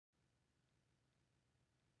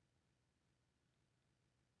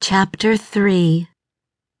Chapter 3.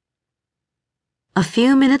 A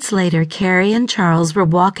few minutes later, Carrie and Charles were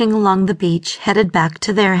walking along the beach, headed back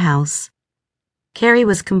to their house. Carrie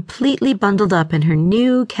was completely bundled up in her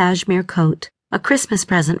new cashmere coat, a Christmas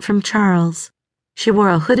present from Charles. She wore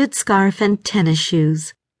a hooded scarf and tennis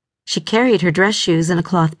shoes. She carried her dress shoes in a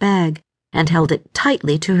cloth bag and held it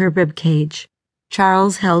tightly to her rib cage.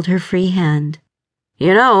 Charles held her free hand.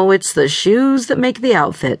 "You know, it's the shoes that make the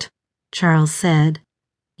outfit," Charles said.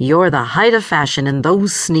 "You're the height of fashion in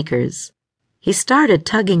those sneakers." He started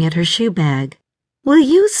tugging at her shoe bag. "Will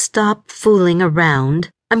you stop fooling around?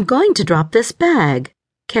 I'm going to drop this bag,"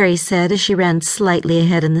 Carrie said as she ran slightly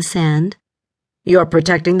ahead in the sand. "You're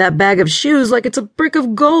protecting that bag of shoes like it's a brick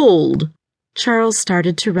of gold." Charles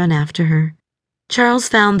started to run after her. Charles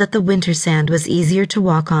found that the winter sand was easier to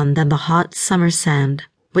walk on than the hot summer sand,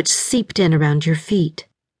 which seeped in around your feet.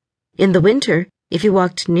 In the winter, if you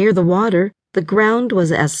walked near the water, the ground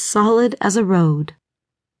was as solid as a road.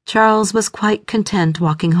 Charles was quite content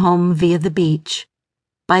walking home via the beach.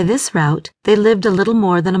 By this route, they lived a little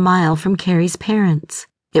more than a mile from Carrie's parents.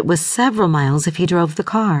 It was several miles if he drove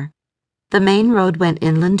the car. The main road went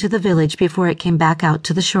inland to the village before it came back out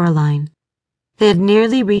to the shoreline. They had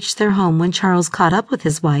nearly reached their home when Charles caught up with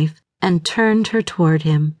his wife and turned her toward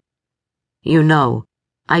him. "You know,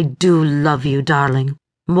 I do love you, darling,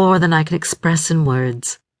 more than I can express in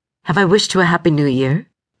words. Have I wished you a Happy New Year?"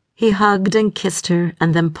 He hugged and kissed her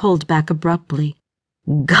and then pulled back abruptly.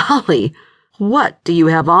 "Golly, what do you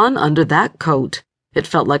have on under that coat? It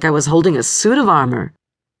felt like I was holding a suit of armor."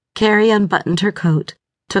 Carrie unbuttoned her coat,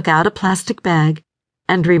 took out a plastic bag,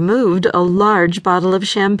 and removed a large bottle of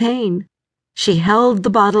champagne. She held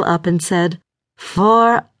the bottle up and said,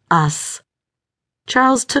 "For us."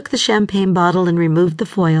 Charles took the champagne bottle and removed the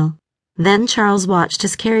foil. Then Charles watched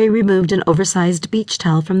as Carrie removed an oversized beach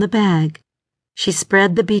towel from the bag. She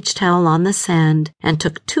spread the beach towel on the sand and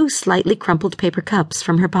took 2 slightly crumpled paper cups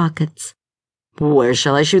from her pockets. "Where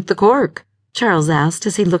shall I shoot the cork?" Charles asked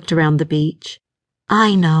as he looked around the beach.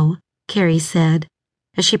 "I know," Carrie said,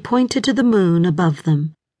 as she pointed to the moon above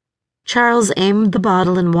them. Charles aimed the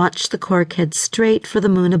bottle and watched the cork head straight for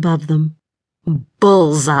the moon above them.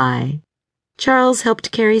 Bullseye! Charles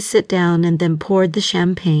helped Carrie sit down and then poured the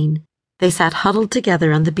champagne. They sat huddled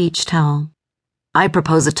together on the beach towel. "I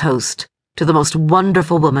propose a toast to the most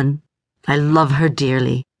wonderful woman. I love her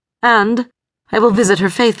dearly, and I will visit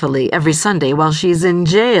her faithfully every Sunday while she's in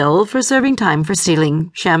jail for serving time for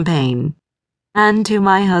stealing champagne. And to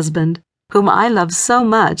my husband, whom I love so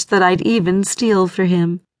much that I'd even steal for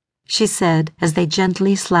him," she said as they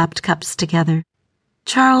gently slapped cups together.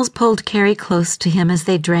 Charles pulled Carrie close to him as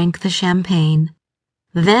they drank the champagne.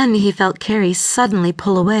 Then he felt Carrie suddenly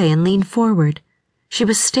pull away and lean forward. She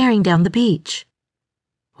was staring down the beach.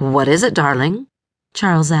 "What is it, darling?"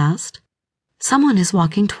 Charles asked. "Someone is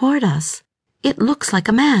walking toward us. It looks like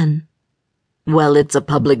a man." "Well, it's a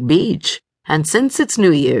public beach, and since it's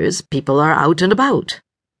New Year's, people are out and about."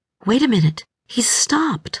 "Wait a minute. He's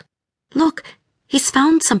stopped. Look, he's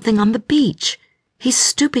found something on the beach. He's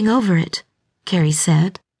stooping over it," Carrie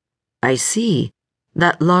said. "I see.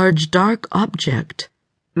 That large dark object.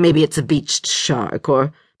 Maybe it's a beached shark,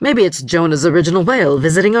 or maybe it's Jonah's original whale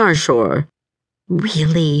visiting our shore."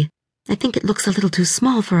 "Really? I think it looks a little too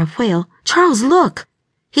small for a whale. Charles, look!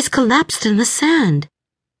 He's collapsed in the sand.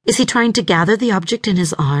 Is he trying to gather the object in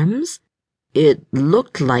his arms?" "It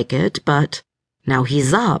looked like it, but now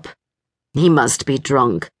he's up. He must be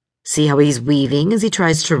drunk. See how he's weaving as he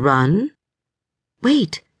tries to run?"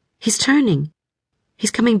 "Wait, he's turning.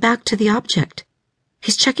 He's coming back to the object.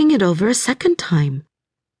 He's checking it over a second time."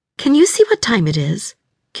 "Can you see what time it is?"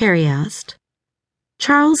 Carrie asked.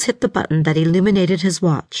 Charles hit the button that illuminated his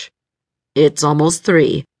watch. "It's almost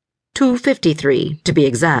 3. 2:53, to be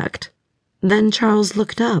exact." Then Charles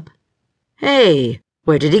looked up. "Hey,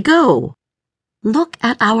 where did he go?" "Look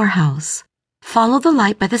at our house. Follow the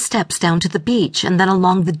light by the steps down to the beach and then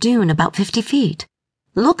along the dune about 50 feet.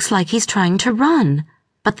 Looks like he's trying to run,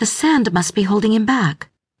 but the sand must be holding him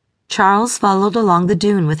back." Charles followed along the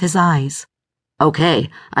dune with his eyes. "Okay,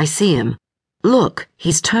 I see him. Look,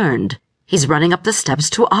 he's turned. He's running up the steps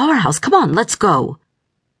to our house. Come on, let's go."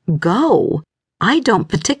 "Go? I don't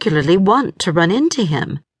particularly want to run into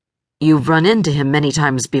him." "You've run into him many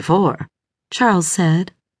times before," Charles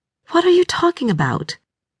said. "What are you talking about?"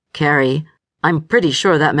 "Carrie, I'm pretty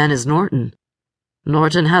sure that man is Norton.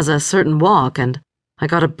 Norton has a certain walk, and I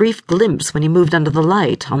got a brief glimpse when he moved under the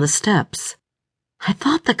light on the steps." "I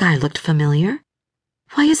thought the guy looked familiar.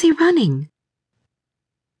 Why is he running?"